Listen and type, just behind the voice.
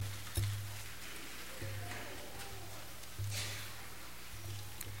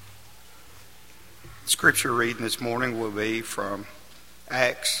Scripture reading this morning will be from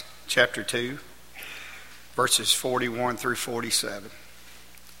Acts chapter 2, verses 41 through 47.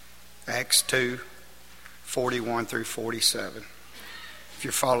 Acts 2, 41 through 47. If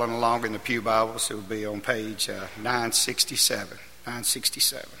you're following along in the Pew Bibles, it will be on page 967.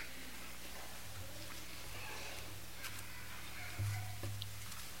 967.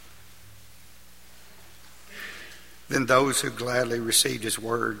 Then those who gladly received his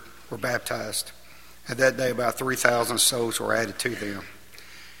word were baptized. And that day about 3,000 souls were added to them.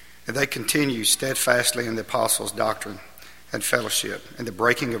 And they continued steadfastly in the apostles' doctrine and fellowship, and the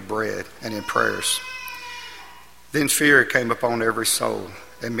breaking of bread, and in prayers. Then fear came upon every soul,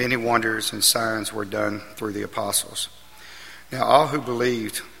 and many wonders and signs were done through the apostles. Now all who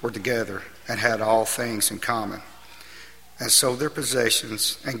believed were together and had all things in common, and sold their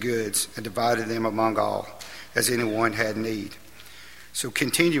possessions and goods, and divided them among all, as anyone had need. So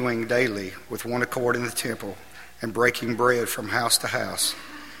continuing daily with one accord in the temple, and breaking bread from house to house,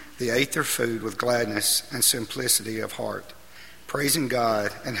 they ate their food with gladness and simplicity of heart, praising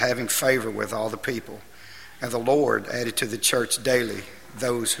God and having favor with all the people. And the Lord added to the church daily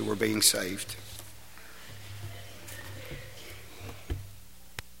those who were being saved.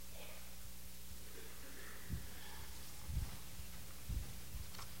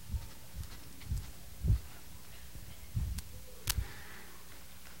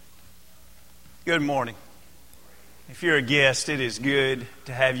 Good morning. If you're a guest, it is good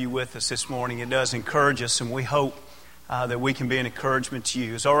to have you with us this morning. It does encourage us, and we hope that we can be an encouragement to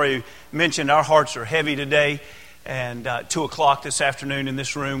you. As already mentioned, our hearts are heavy today, and 2 o'clock this afternoon in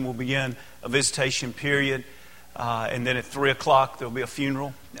this room we'll begin a visitation period, and then at 3 o'clock there'll be a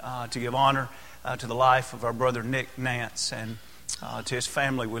funeral to give honor to the life of our brother Nick Nance, and to his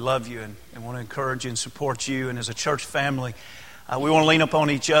family. We love you and want to encourage you and support you, and as a church family, we want to lean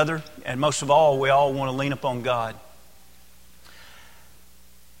upon each other, and most of all, we all want to lean upon God.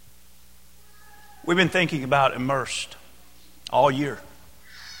 We've been thinking about immersed all year.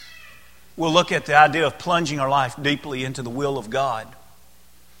 We'll look at the idea of plunging our life deeply into the will of God.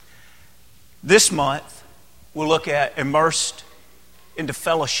 This month, we'll look at immersed into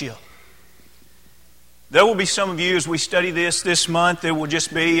fellowship. There will be some of you, as we study this month, it will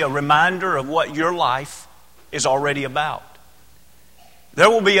just be a reminder of what your life is already about. There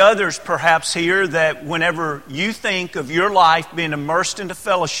will be others perhaps here that whenever you think of your life being immersed into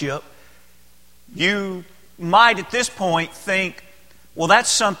fellowship, you might at this point think, well, that's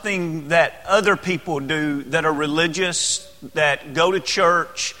something that other people do that are religious, that go to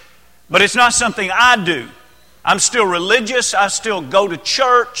church, but it's not something I do. I'm still religious, I still go to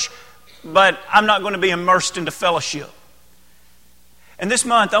church, but I'm not going to be immersed into fellowship. And this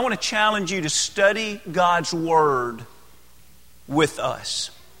month, I want to challenge you to study God's Word with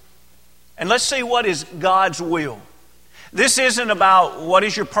us. And let's see what is God's will. This isn't about what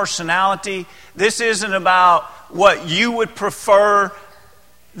is your personality. This isn't about what you would prefer.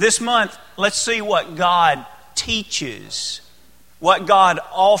 This month, let's see what God teaches, what God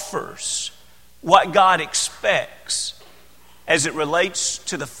offers, what God expects as it relates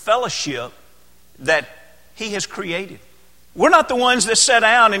to the fellowship that He has created. We're not the ones that sat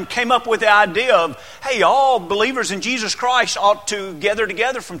down and came up with the idea of, hey, all believers in Jesus Christ ought to gather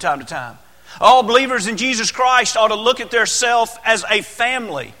together from time to time. All believers in Jesus Christ ought to look at themselves as a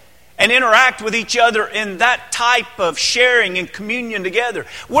family and interact with each other in that type of sharing and communion together.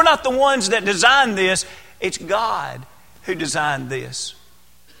 We're not the ones that designed this. It's God who designed this.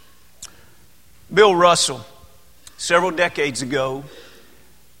 Bill Russell, several decades ago,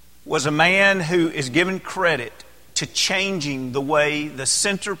 was a man who is given credit to changing the way the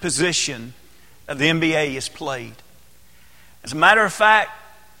center position of the NBA is played. As a matter of fact,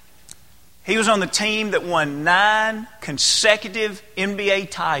 he was on the team that won 9 consecutive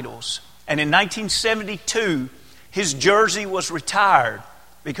NBA titles. And in 1972, his jersey was retired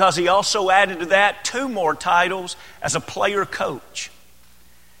because he also added to that 2 more titles as a player coach.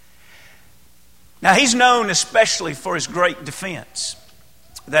 Now, he's known especially for his great defense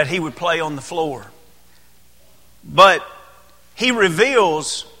that he would play on the floor. But he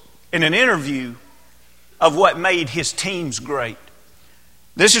reveals in an interview of what made his teams great.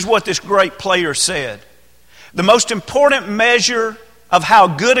 This is what this great player said. The most important measure of how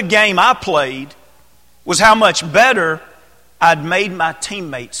good a game I played was how much better I'd made my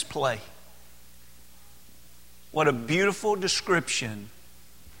teammates play. What a beautiful description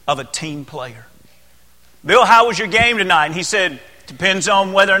of a team player. Bill, how was your game tonight? And he said, depends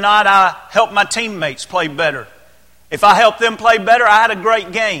on whether or not I helped my teammates play better. If I helped them play better, I had a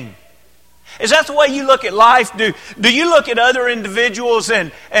great game. Is that the way you look at life? Do you look at other individuals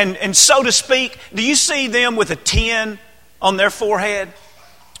and so to speak, do you see them with a 10 on their forehead?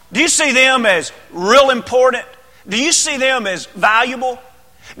 Do you see them as real important? Do you see them as valuable?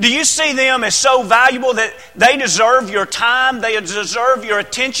 Do you see them as so valuable that they deserve your time, they deserve your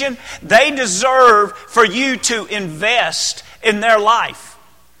attention, they deserve for you to invest in their life?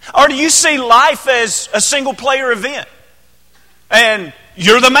 Or do you see life as a single player event? And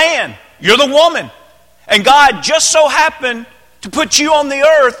you're the man, you're the woman, and God just so happened to put you on the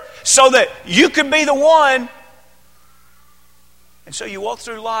earth so that you could be the one. And so you walk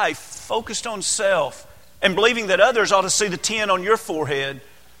through life focused on self and believing that others ought to see the 10 on your forehead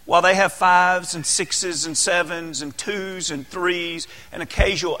while they have 5s and 6s and 7s and 2s and 3s and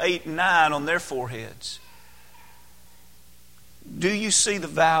occasional 8 and 9 on their foreheads. Do you see the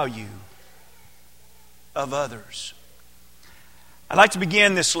value of others? I'd like to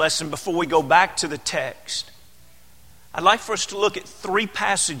begin this lesson before we go back to the text. I'd like for us to look at 3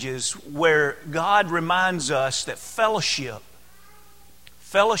 passages where God reminds us that fellowship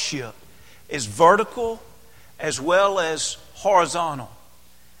is vertical as well as horizontal.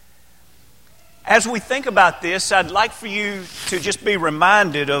 As we think about this, I'd like for you to just be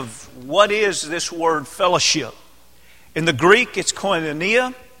reminded of what is this word fellowship. In the Greek, it's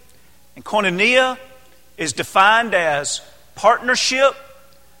koinonia, and koinonia is defined as partnership,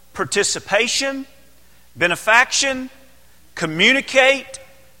 participation, benefaction, communicate,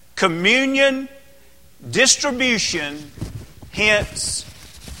 communion, distribution, hence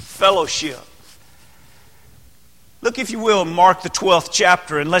fellowship. Look, if you will, Mark the 12th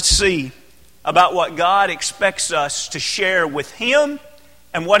chapter, and let's see about what God expects us to share with Him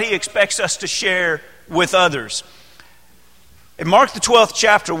and what He expects us to share with others. In Mark the 12th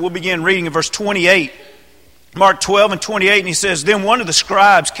chapter, we'll begin reading in verse 28. Mark 12 and 28, and he says, "Then one of the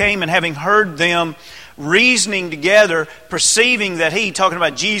scribes came, and having heard them reasoning together, perceiving that he," talking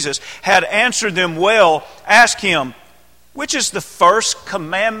about Jesus, "had answered them well, asked him, 'Which is the first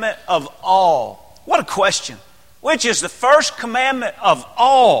commandment of all?'" What a question. "Which is the first commandment of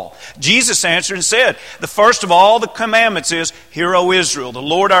all?" Jesus answered and said, "The first of all the commandments is, 'Hear, O Israel, the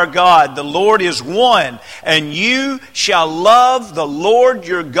Lord our God, the Lord is one, and you shall love the Lord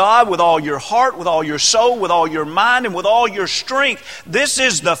your God with all your heart, with all your soul, with all your mind, and with all your strength. This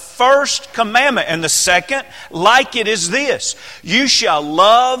is the first commandment. And the second, like it, is this: you shall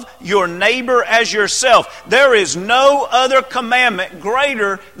love your neighbor as yourself. There is no other commandment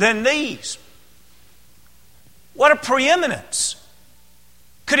greater than these." What a preeminence.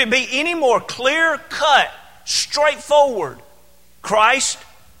 Could it be any more clear-cut, straightforward? Christ,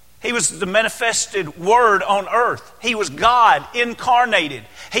 He was the manifested Word on earth. He was God incarnated.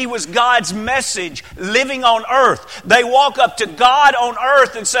 He was God's message living on earth. They walk up to God on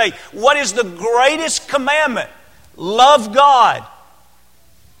earth and say, "What is the greatest commandment?" Love God.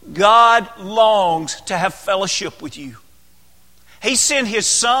 God longs to have fellowship with you. He sent His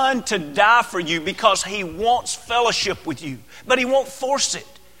Son to die for you because He wants fellowship with you. But He won't force it.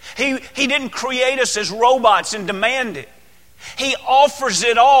 He didn't create us as robots and demand it. He offers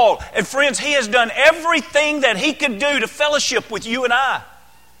it all. And friends, He has done everything that He could do to fellowship with you and I.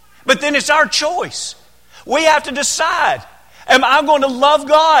 But then it's our choice. We have to decide, am I going to love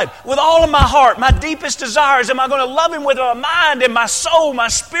God with all of my heart, my deepest desires? Am I going to love Him with my mind and my soul, my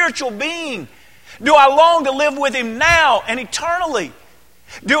spiritual being? Do I long to live with Him now and eternally?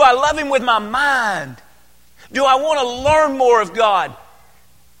 Do I love Him with my mind? Do I want to learn more of God,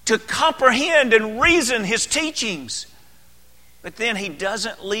 to comprehend and reason His teachings? But then He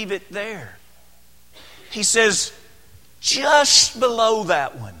doesn't leave it there. He says, just below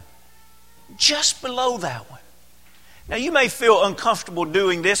that one. Just below that one. Now you may feel uncomfortable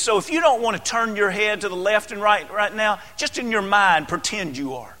doing this, so if you don't want to turn your head to the left and right now, just in your mind, pretend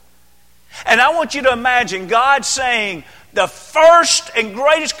you are. And I want you to imagine God saying, the first and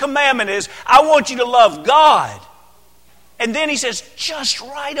greatest commandment is, I want you to love God. And then He says, just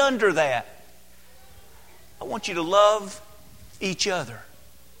right under that, I want you to love each other.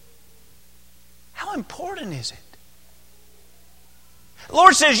 How important is it? The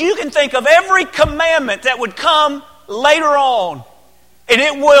Lord says you can think of every commandment that would come later on, and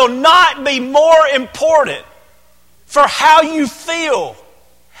it will not be more important for how you feel,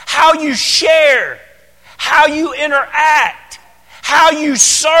 how you share, how you interact, how you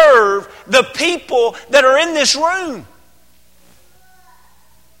serve the people that are in this room.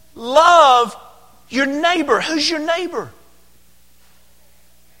 Love your neighbor. Who's your neighbor?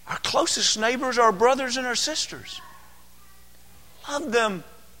 Our closest neighbors are our brothers and our sisters. Love them.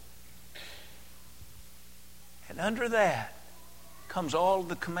 And under that comes all of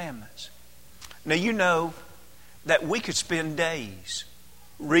the commandments. Now you know that we could spend days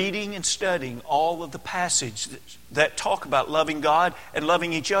reading and studying all of the passages that talk about loving God and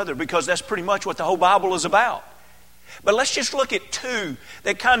loving each other, because that's pretty much what the whole Bible is about. But let's just look at two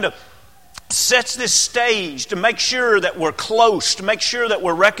that kind of sets this stage to make sure that we're close, to make sure that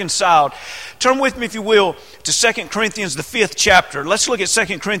we're reconciled. Turn with me, if you will, to 2 Corinthians, the 5th chapter. Let's look at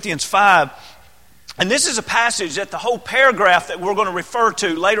 2 Corinthians 5. And this is a passage that the whole paragraph that we're going to refer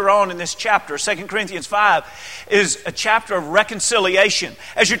to later on in this chapter, 2 Corinthians 5, is a chapter of reconciliation.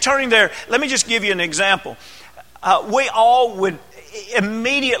 As you're turning there, let me just give you an example. We all would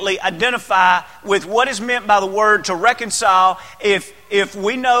immediately identify with what is meant by the word to reconcile if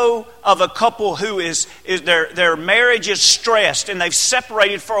we know of a couple who is their marriage is stressed and they've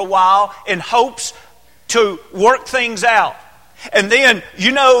separated for a while in hopes to work things out. And then,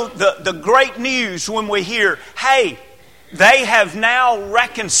 you know, the great news when we hear, hey, they have now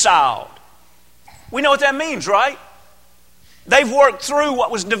reconciled. We know what that means, right? They've worked through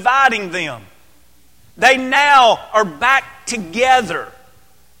what was dividing them. They now are back together.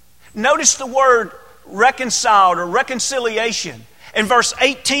 Notice the word reconciled or reconciliation. In verse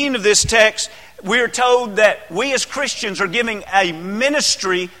 18 of this text, we are told that we as Christians are giving a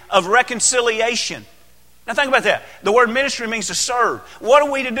ministry of reconciliation. Now think about that. The word ministry means to serve. What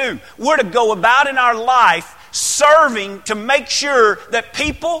are we to do? We're to go about in our life serving to make sure that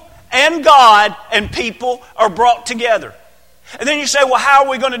people and God and people are brought together. And then you say, well, how are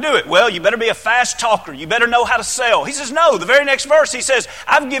we going to do it? Well, you better be a fast talker. You better know how to sell. He says, no. The very next verse, he says,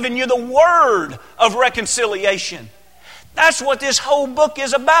 I've given you the word of reconciliation. That's what this whole book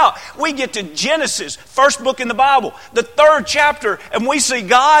is about. We get to Genesis, first book in the Bible, the 3rd chapter, and we see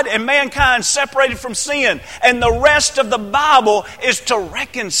God and mankind separated from sin. And the rest of the Bible is to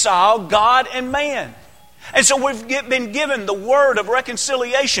reconcile God and man. And so we've been given the word of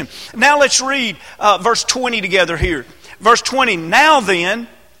reconciliation. Now let's read verse 20 together here. Verse 20, now then,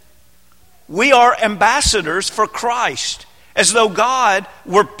 we are ambassadors for Christ, as though God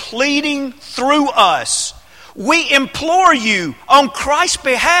were pleading through us. We implore you on Christ's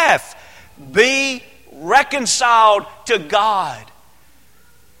behalf, be reconciled to God.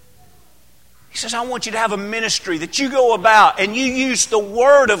 He says, I want you to have a ministry that you go about and you use the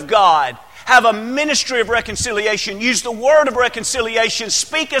Word of God. Have a ministry of reconciliation. Use the word of reconciliation.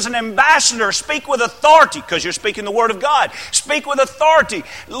 Speak as an ambassador. Speak with authority, because you're speaking the word of God. Speak with authority.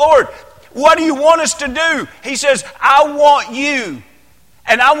 Lord, what do you want us to do? He says, I want you.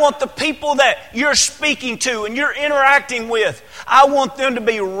 And I want the people that you're speaking to and you're interacting with, I want them to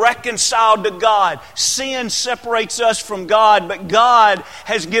be reconciled to God. Sin separates us from God, but God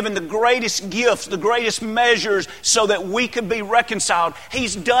has given the greatest gifts, the greatest measures so that we could be reconciled.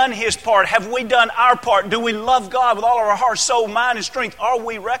 He's done His part. Have we done our part? Do we love God with all of our heart, soul, mind, and strength? Are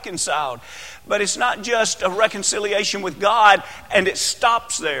we reconciled? But it's not just a reconciliation with God and it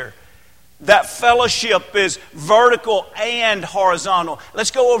stops there. That fellowship is vertical and horizontal.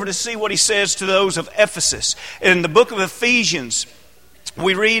 Let's go over to see what he says to those of Ephesus. In the book of Ephesians,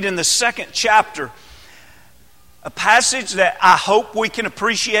 we read in the 2nd chapter a passage that I hope we can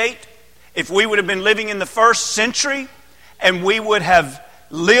appreciate if we would have been living in the 1st century and we would have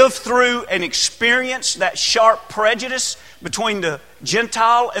lived through and experienced that sharp prejudice between the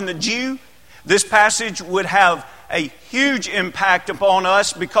Gentile and the Jew. This passage would have a huge impact upon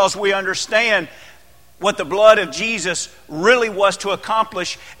us because we understand what the blood of Jesus really was to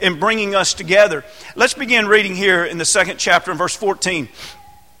accomplish in bringing us together. Let's begin reading here in the 2nd chapter in verse 14.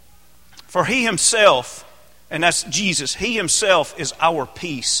 For He Himself, and that's Jesus, He Himself is our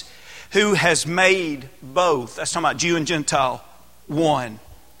peace, who has made both, that's talking about Jew and Gentile, one,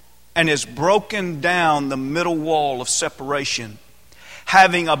 and has broken down the middle wall of separation,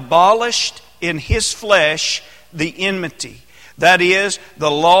 having abolished in His flesh the enmity, that is, the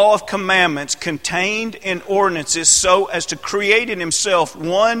law of commandments contained in ordinances, so as to create in Himself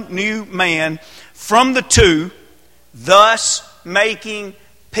one new man from the two, thus making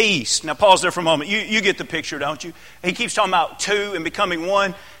peace. Now pause there for a moment. You get the picture, don't you? He keeps talking about two and becoming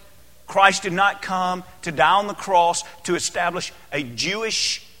one. Christ did not come to die on the cross to establish a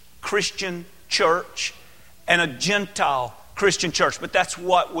Jewish Christian church and a Gentile Christian church. But that's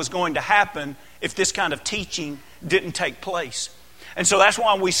what was going to happen if this kind of teaching didn't take place. And so that's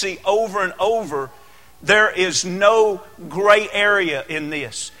why we see over and over, there is no gray area in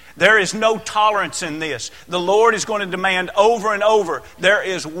this. There is no tolerance in this. The Lord is going to demand over and over, there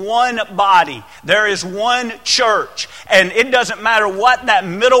is one body, there is one church, and it doesn't matter what that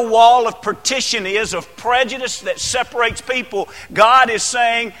middle wall of partition is, of prejudice that separates people. God is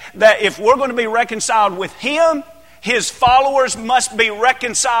saying that if we're going to be reconciled with Him, His followers must be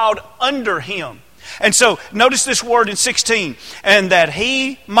reconciled under Him. And so, notice this word in 16. And that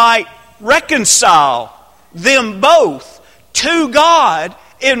He might reconcile them both to God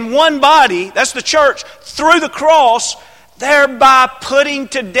in one body, that's the church, through the cross, thereby putting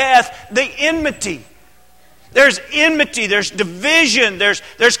to death the enmity. There's enmity, there's division, there's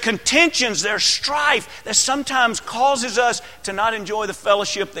contentions, there's strife that sometimes causes us to not enjoy the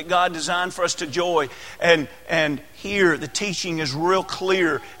fellowship that God designed for us to enjoy. And here the teaching is real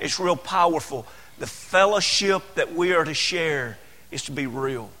clear, it's real powerful. The fellowship that we are to share is to be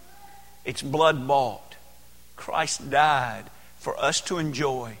real. It's blood bought. Christ died for us to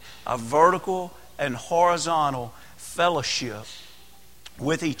enjoy a vertical and horizontal fellowship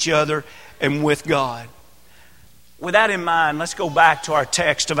with each other and with God. With that in mind, let's go back to our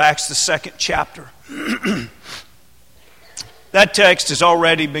text of Acts, the 2nd chapter. That text has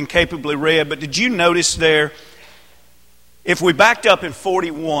already been capably read, but did you notice there, if we backed up in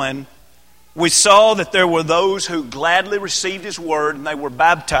 41, we saw that there were those who gladly received His word and they were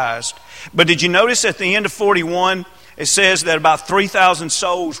baptized. But did you notice at the end of 41, it says that about 3,000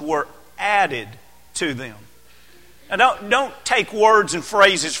 souls were added to them. Now don't take words and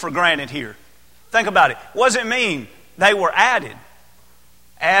phrases for granted here. Think about it. What does it mean? They were added.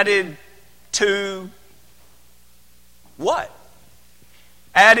 Added to what?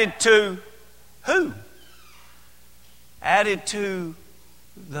 Added to who? Added to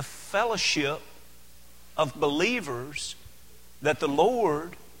the fellowship of believers that the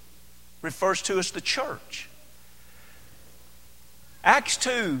Lord refers to as the church. Acts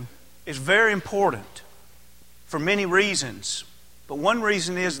 2 is very important for many reasons. But one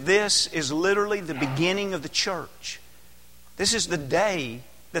reason is this is literally the beginning of the church. This is the day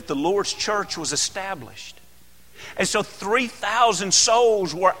that the Lord's church was established. And so 3,000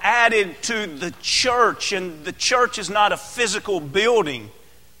 souls were added to the church, and the church is not a physical building.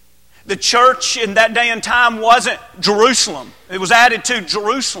 The church in that day and time wasn't Jerusalem. It was added to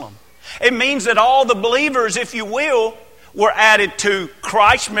Jerusalem. It means that all the believers, if you will, were added to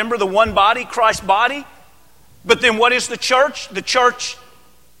Christ. Remember the one body, Christ's body? But then what is the church? The church,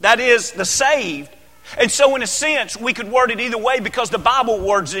 that is the saved. And so in a sense, we could word it either way because the Bible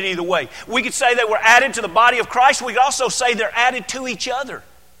words it either way. We could say they were added to the body of Christ. We could also say they're added to each other.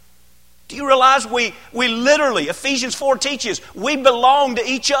 Do you realize we literally, Ephesians 4 teaches, we belong to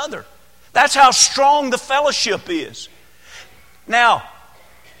each other. That's how strong the fellowship is. Now,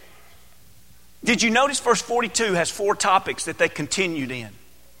 did you notice verse 42 has 4 topics that they continued in?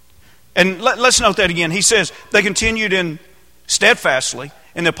 And let's note that again. He says they continued in steadfastly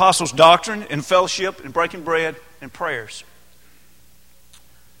in the apostles' doctrine, in fellowship, in breaking bread, and prayers.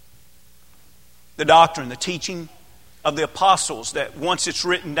 The doctrine, the teaching of the apostles that once it's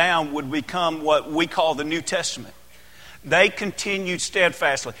written down would become what we call the New Testament. They continued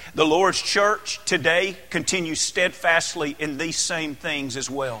steadfastly. The Lord's church today continues steadfastly in these same things as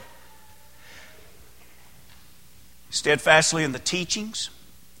well. Steadfastly in the teachings,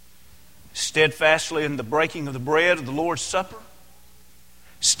 steadfastly in the breaking of the bread of the Lord's Supper,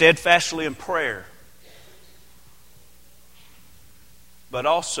 steadfastly in prayer, but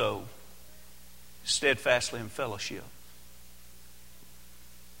also steadfastly in fellowship.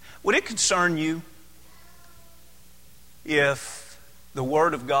 Would it concern you if the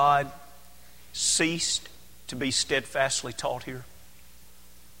Word of God ceased to be steadfastly taught here?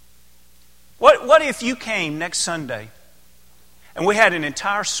 What if you came next Sunday and we had an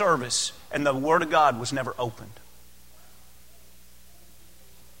entire service and the Word of God was never opened?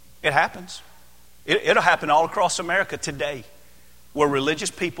 It happens. It'll happen all across America today, where religious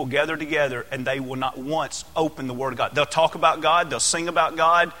people gather together and they will not once open the Word of God. They'll talk about God, they'll sing about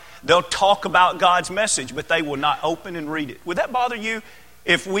God, they'll talk about God's message, but they will not open and read it. Would that bother you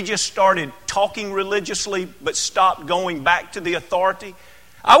if we just started talking religiously but stopped going back to the authority?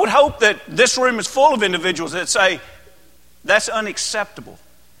 I would hope that this room is full of individuals that say, that's unacceptable.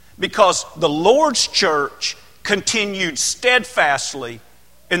 Because the Lord's church continued steadfastly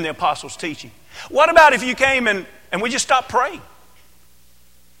in the apostles' teaching. What about if you came and we just stopped praying?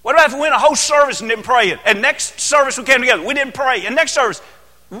 What about if we went a whole service and didn't pray it? And next service we came together, we didn't pray. And next service,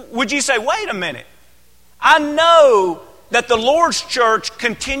 would you say, wait a minute. I know that the Lord's church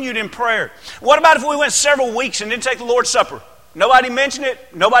continued in prayer. What about if we went several weeks and didn't take the Lord's Supper? Nobody mentioned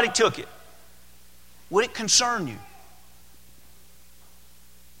it, nobody took it. Would it concern you?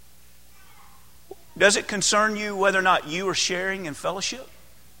 Does it concern you whether or not you are sharing in fellowship?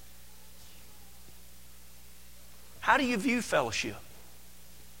 How do you view fellowship?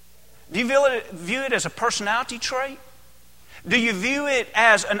 Do you view it as a personality trait? Do you view it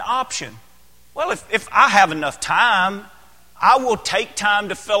as an option? Well, if I have enough time, I will take time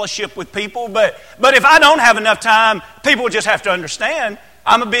to fellowship with people. But if I don't have enough time, people just have to understand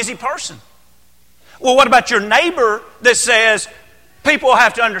I'm a busy person. Well, what about your neighbor that says, people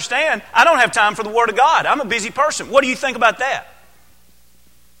have to understand, I don't have time for the Word of God. I'm a busy person. What do you think about that?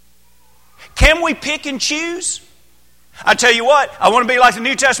 Can we pick and choose? I tell you what, I want to be like the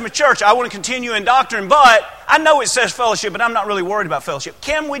New Testament church. I want to continue in doctrine, but I know it says fellowship, but I'm not really worried about fellowship.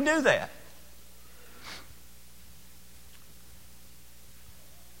 Can we do that?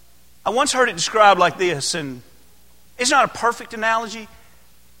 I once heard it described like this, and it's not a perfect analogy,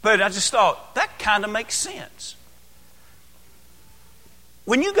 but I just thought, that kind of makes sense.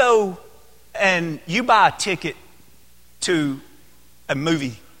 When you go and you buy a ticket to a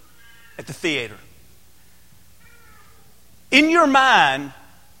movie at the theater, in your mind,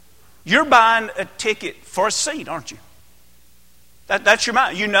 you're buying a ticket for a seat, aren't you? That's your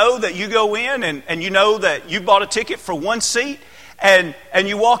mind. You know that you go in and you know that you bought a ticket for one seat, and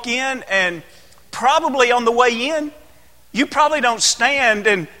you walk in, and probably on the way in, you probably don't stand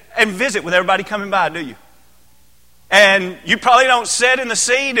and visit with everybody coming by, do you? And you probably don't sit in the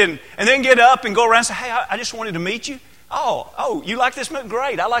seat and then get up and go around and say, hey, I just wanted to meet you. Oh, you like this movie?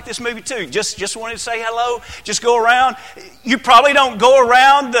 Great, I like this movie too. Just wanted to say hello. Just go around. You probably don't go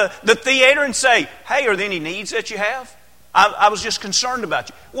around the theater and say, hey, are there any needs that you have? I was just concerned about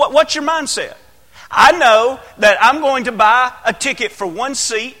you. What's your mindset? I know that I'm going to buy a ticket for one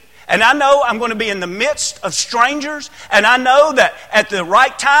seat, and I know I'm going to be in the midst of strangers, and I know that at the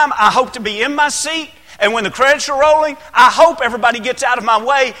right time I hope to be in my seat. And when the credits are rolling, I hope everybody gets out of my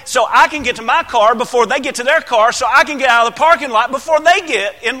way so I can get to my car before they get to their car, so I can get out of the parking lot before they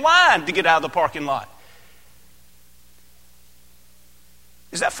get in line to get out of the parking lot.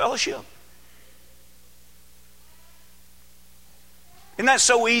 Is that fellowship? Isn't that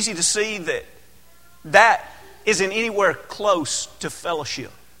so easy to see that isn't anywhere close to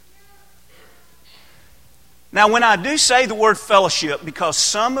fellowship? Now, when I do say the word fellowship, because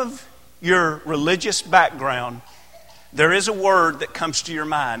some of your religious background, there is a word that comes to your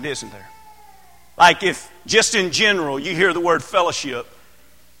mind, isn't there? Like if just in general you hear the word fellowship,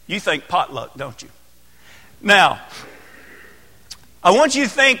 you think potluck, don't you? Now, I want you to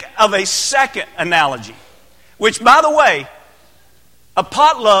think of a second analogy, which, by the way, a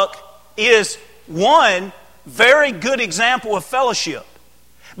potluck is one very good example of fellowship.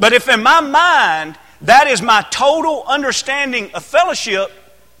 But if in my mind that is my total understanding of fellowship,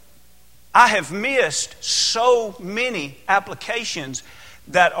 I have missed so many applications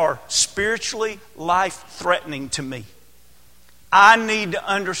that are spiritually life-threatening to me. I need to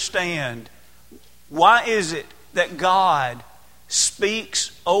understand, why is it that God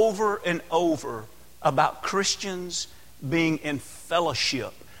speaks over and over about Christians being in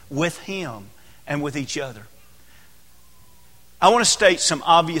fellowship with Him and with each other? I want to state some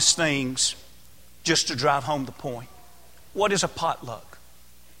obvious things just to drive home the point. What is a potluck?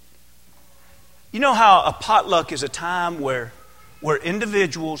 You know how a potluck is a time where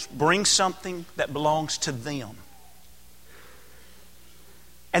individuals bring something that belongs to them.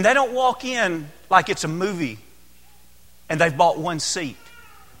 And they don't walk in like it's a movie and they've bought one seat.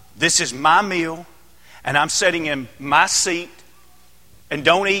 This is my meal, and I'm sitting in my seat, and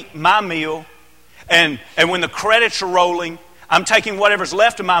don't eat my meal. And when the credits are rolling, I'm taking whatever's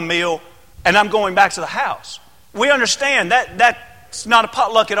left of my meal and I'm going back to the house. We understand that's not a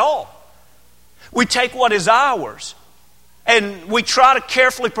potluck at all. We take what is ours and we try to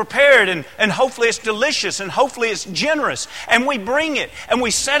carefully prepare it, and hopefully it's delicious and hopefully it's generous. And we bring it and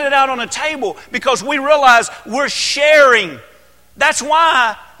we set it out on a table because we realize we're sharing. That's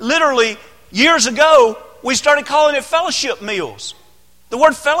why, literally, years ago, we started calling it fellowship meals. The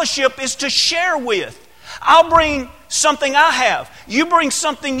word fellowship is to share with. I'll bring something I have. You bring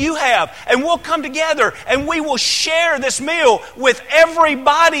something you have. And we'll come together and we will share this meal with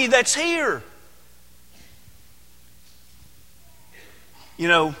everybody that's here. You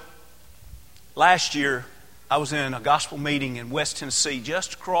know, last year I was in a gospel meeting in West Tennessee,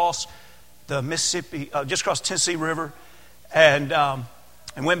 just across the Mississippi, just across the Tennessee River, and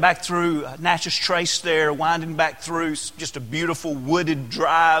went back through Natchez Trace there, winding back through just a beautiful wooded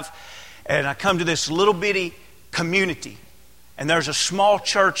drive, and I come to this little bitty community, and there's a small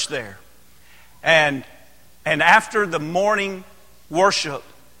church there, and after the morning worship,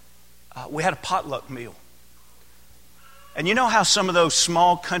 we had a potluck meal. And you know how some of those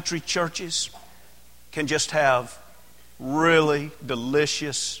small country churches can just have really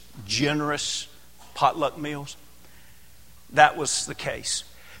delicious, generous potluck meals? That was the case.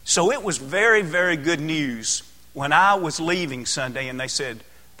 So it was very, very good news when I was leaving Sunday and they said,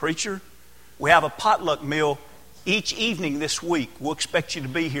 "Preacher, We have a potluck meal each evening this week. We'll expect you to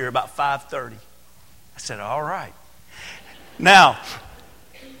be here about 5:30. I said, all right. Now,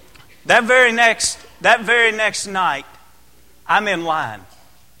 that very next night, I'm in line.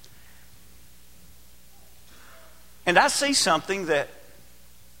 And I see something that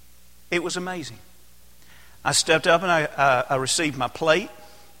it was amazing. I stepped up and I received my plate,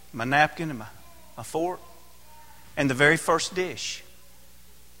 my napkin, and my fork. And the very first dish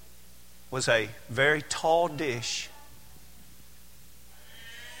was a very tall dish,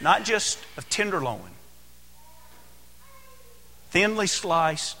 not just of tenderloin, thinly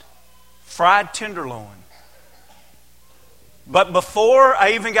sliced, fried tenderloin. But before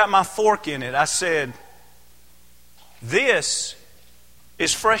I even got my fork in it, I said, this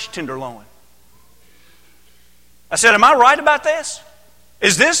is fresh tenderloin. I said, am I right about this?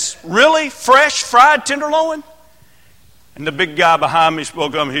 Is this really fresh fried tenderloin? And the big guy behind me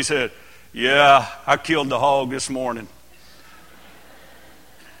spoke up and he said, yeah, I killed the hog this morning.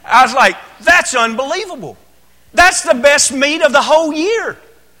 I was like, that's unbelievable. That's the best meat of the whole year.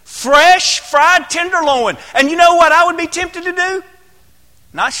 Fresh fried tenderloin. And you know what I would be tempted to do?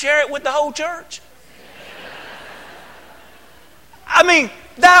 Not share it with the whole church. I mean,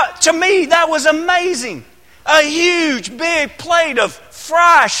 to me, that was amazing. A huge, big plate of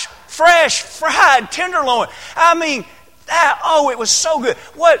fresh fried tenderloin. I mean, it was so good.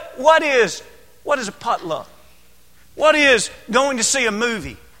 What is a potluck? What is going to see a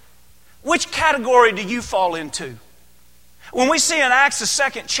movie? Which category do you fall into? When we see in Acts the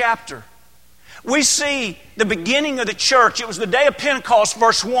 2nd chapter, we see the beginning of the church. It was the day of Pentecost,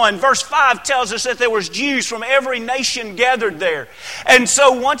 verse 1. Verse 5 tells us that there was Jews from every nation gathered there. And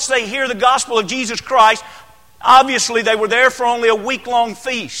so once they hear the gospel of Jesus Christ, obviously they were there for only a week-long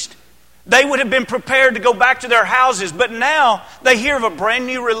feast. They would have been prepared to go back to their houses, but now they hear of a brand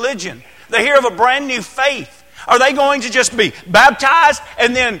new religion. They hear of a brand new faith. Are they going to just be baptized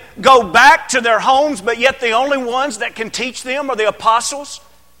and then go back to their homes, but yet the only ones that can teach them are the apostles?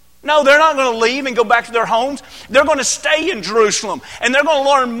 No, they're not going to leave and go back to their homes. They're going to stay in Jerusalem, and they're going to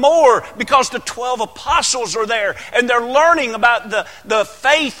learn more because the 12 apostles are there, and they're learning about the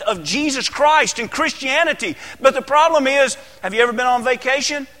faith of Jesus Christ and Christianity. But the problem is, have you ever been on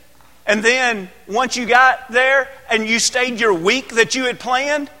vacation? And then once you got there and you stayed your week that you had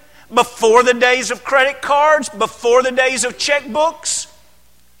planned, before the days of credit cards, before the days of checkbooks,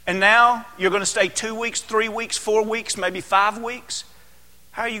 and now you're going to stay 2 weeks, 3 weeks, 4 weeks, maybe 5 weeks?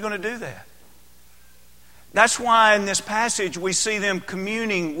 How are you going to do that? That's why in this passage we see them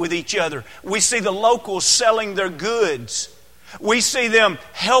communing with each other. We see the locals selling their goods. We see them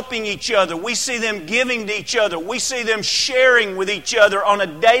helping each other. We see them giving to each other. We see them sharing with each other on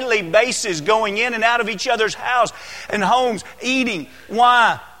a daily basis, going in and out of each other's house and homes, eating.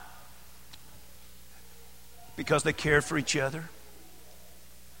 Why? Because they cared for each other.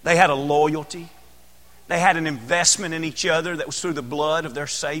 They had a loyalty. They had an investment in each other that was through the blood of their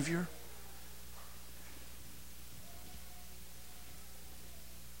Savior.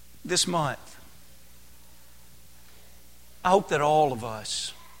 This month, I hope that all of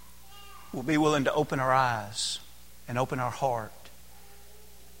us will be willing to open our eyes and open our heart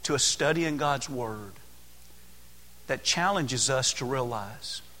to a study in God's Word that challenges us to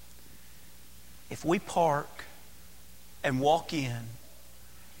realize if we park and walk in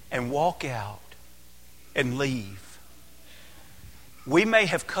and walk out and leave, we may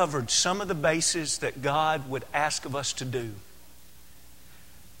have covered some of the bases that God would ask of us to do.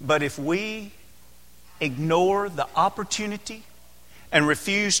 But if we ignore the opportunity and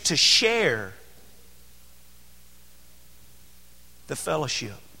refuse to share the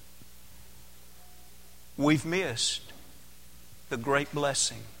fellowship, we've missed the great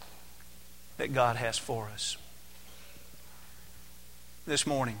blessing that God has for us. This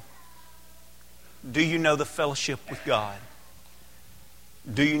morning, do you know the fellowship with God?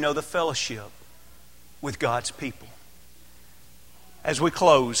 Do you know the fellowship with God's people? As we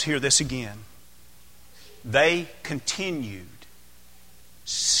close, hear this again. They continued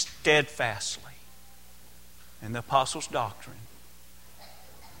steadfastly in the apostles' doctrine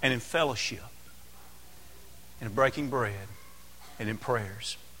and in fellowship and in breaking bread and in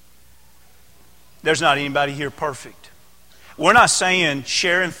prayers. There's not anybody here perfect. We're not saying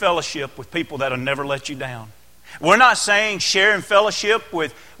share in fellowship with people that'll never let you down. We're not saying share in fellowship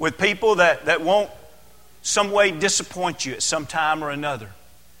with people that won't some way disappoint you at some time or another.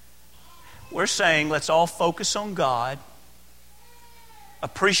 We're saying let's all focus on God,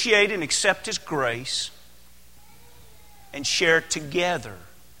 appreciate and accept His grace, and share together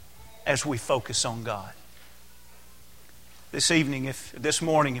as we focus on God. this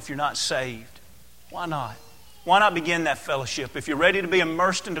morning, if you're not saved, why not? Why not begin that fellowship? If you're ready to be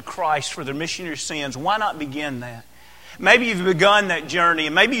immersed into Christ for the remission of your sins, why not begin that? Maybe you've begun that journey,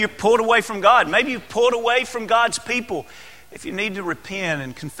 and maybe you're pulled away from God. Maybe you're pulled away from God's people. If you need to repent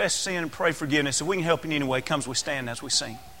and confess sin and pray forgiveness, if we can help in any way, come as we stand as we sing.